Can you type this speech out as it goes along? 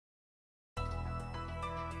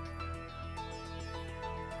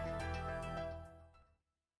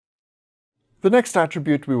The next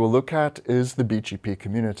attribute we will look at is the BGP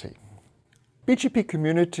community. BGP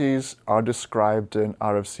communities are described in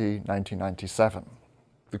RFC 1997.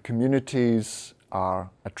 The communities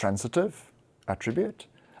are a transitive attribute,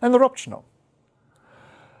 and they're optional.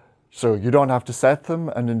 So you don't have to set them,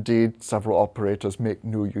 and indeed several operators make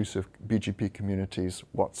no use of BGP communities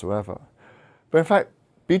whatsoever. But in fact,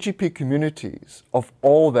 BGP communities, of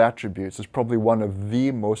all the attributes, is probably one of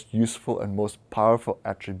the most useful and most powerful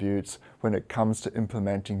attributes when it comes to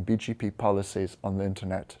implementing BGP policies on the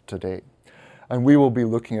internet today. And we will be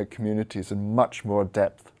looking at communities in much more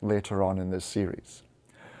depth later on in this series.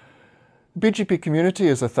 BGP community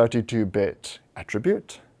is a 32-bit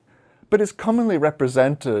attribute, but it's commonly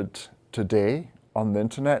represented today on the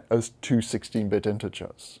internet as two 16-bit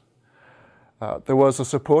integers. There was a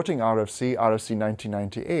supporting RFC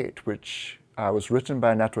 1998, which was written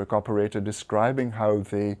by a network operator describing how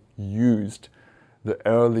they used the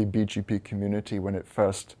early BGP community when it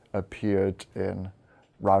first appeared in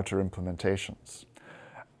router implementations.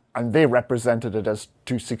 And they represented it as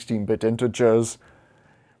two 16-bit integers,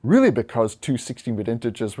 really because two 16-bit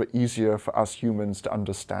integers were easier for us humans to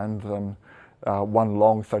understand than one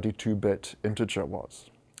long 32-bit integer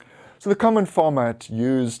was. So the common format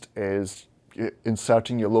used is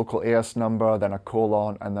inserting your local AS number, then a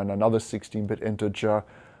colon, and then another 16-bit integer,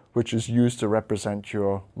 which is used to represent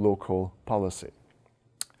your local policy.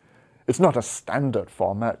 It's not a standard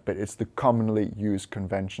format, but it's the commonly used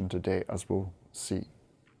convention today, as we'll see.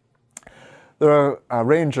 There are a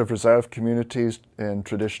range of reserved communities in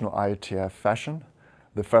traditional IETF fashion.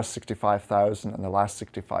 The first 65,000 and the last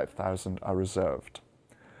 65,000 are reserved.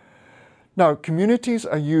 Now, communities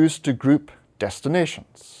are used to group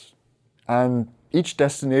destinations. And each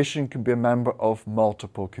destination can be a member of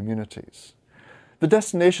multiple communities. The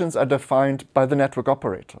destinations are defined by the network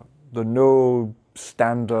operator. There are no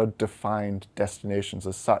standard defined destinations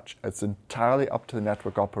as such. It's entirely up to the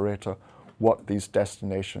network operator what these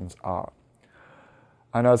destinations are.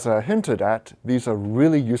 And as I hinted at, these are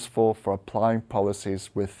really useful for applying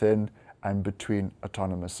policies within and between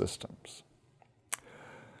autonomous systems.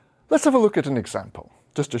 Let's have a look at an example,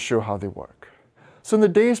 just to show how they work. So in the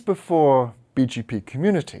days before BGP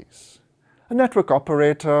communities, a network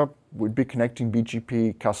operator would be connecting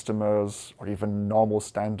BGP customers or even normal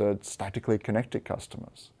standard statically connected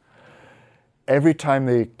customers. Every time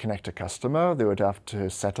they connect a customer, they would have to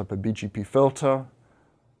set up a BGP filter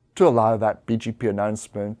to allow that BGP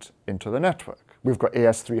announcement into the network. We've got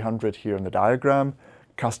AS300 here in the diagram,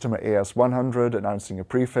 customer AS100 announcing a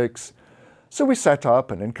prefix. So we set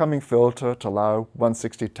up an incoming filter to allow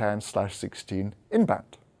 160.10/16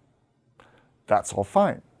 inbound. That's all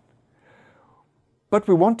fine. But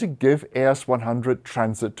we want to give AS100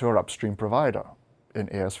 transit to our upstream provider in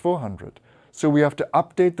AS400. So we have to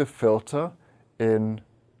update the filter in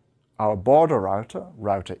our border router,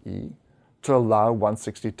 router E, to allow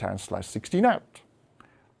 160.10/16 out.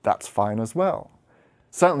 That's fine as well.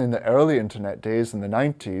 Certainly in the early internet days in the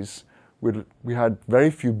 90s, we had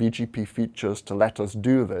very few BGP features to let us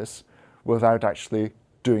do this without actually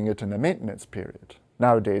doing it in a maintenance period.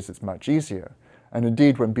 Nowadays, it's much easier. And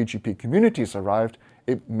indeed, when BGP communities arrived,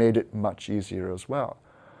 it made it much easier as well.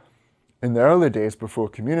 In the early days before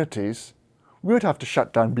communities, we would have to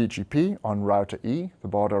shut down BGP on router E, the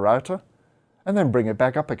border router, and then bring it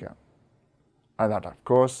back up again. And that, of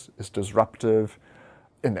course, is disruptive.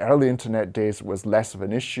 In the early internet days, it was less of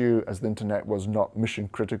an issue as the internet was not mission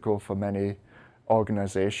critical for many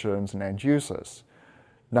organizations and end users.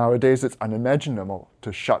 Nowadays, it's unimaginable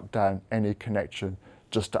to shut down any connection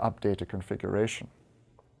just to update a configuration.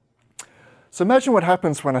 So imagine what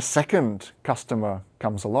happens when a second customer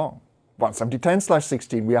comes along.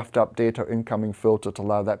 170.10/16, we have to update our incoming filter to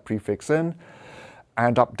allow that prefix in,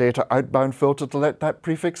 and update our outbound filter to let that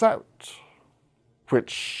prefix out,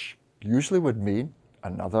 which usually would mean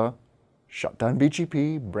another shut down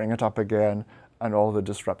BGP, bring it up again, and all the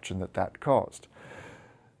disruption that that caused.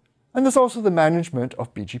 And there's also the management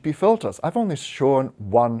of BGP filters. I've only shown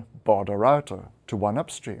one border router to one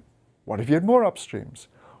upstream. What if you had more upstreams?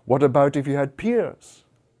 What about if you had peers?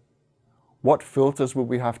 What filters would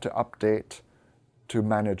we have to update to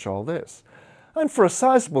manage all this? And for a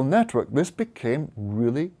sizable network, this became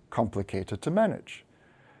really complicated to manage.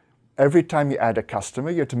 Every time you add a customer,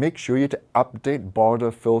 you have to make sure you have to update border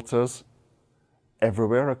filters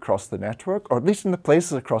everywhere across the network, or at least in the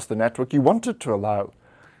places across the network you wanted to allow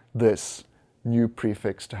this new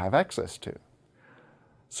prefix to have access to.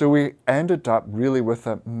 So we ended up really with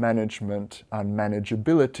a management and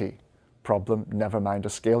manageability problem, never mind a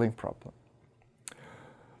scaling problem.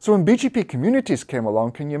 So when BGP communities came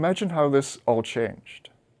along, can you imagine how this all changed?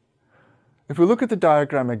 If we look at the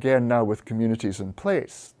diagram again now with communities in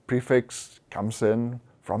place, prefix comes in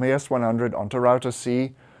from AS100 onto router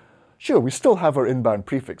C. Sure, we still have our inbound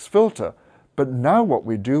prefix filter, but now what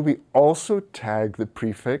we do, we also tag the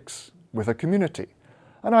prefix with a community.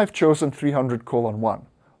 And I've chosen 300:1.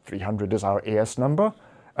 300 is our AS number,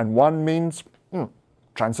 and 1 means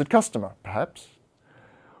transit customer, perhaps.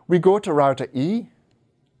 We go to router E,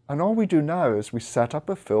 and all we do now is we set up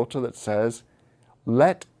a filter that says,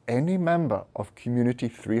 let any member of community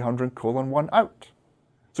 300:1 out.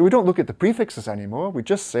 So we don't look at the prefixes anymore, we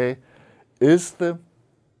just say, is the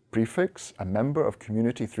prefix a member of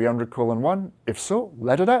community 300:1? If so,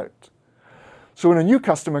 let it out. So when a new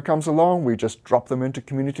customer comes along, we just drop them into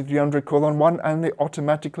community 300:1 and they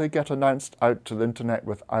automatically get announced out to the internet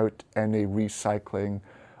without any recycling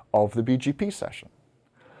of the BGP session.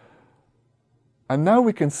 And now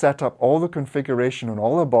we can set up all the configuration on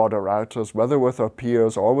all the border routers, whether with our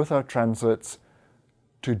peers or with our transits,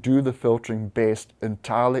 to do the filtering based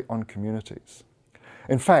entirely on communities.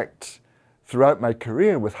 In fact, throughout my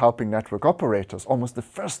career with helping network operators, almost the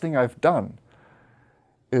first thing I've done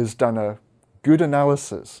is done a good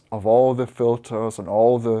analysis of all the filters and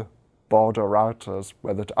all the border routers,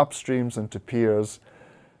 whether to upstreams and to peers,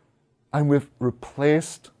 and we've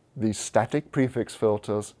replaced these static prefix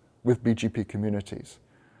filters with BGP communities,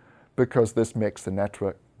 because this makes the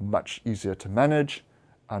network much easier to manage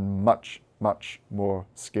and much, much more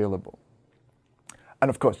scalable. And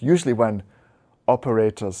of course, usually when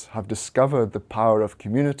operators have discovered the power of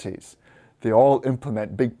communities, they all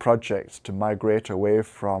implement big projects to migrate away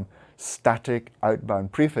from static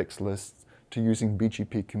outbound prefix lists to using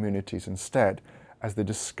BGP communities instead, as they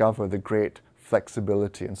discover the great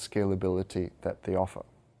flexibility and scalability that they offer.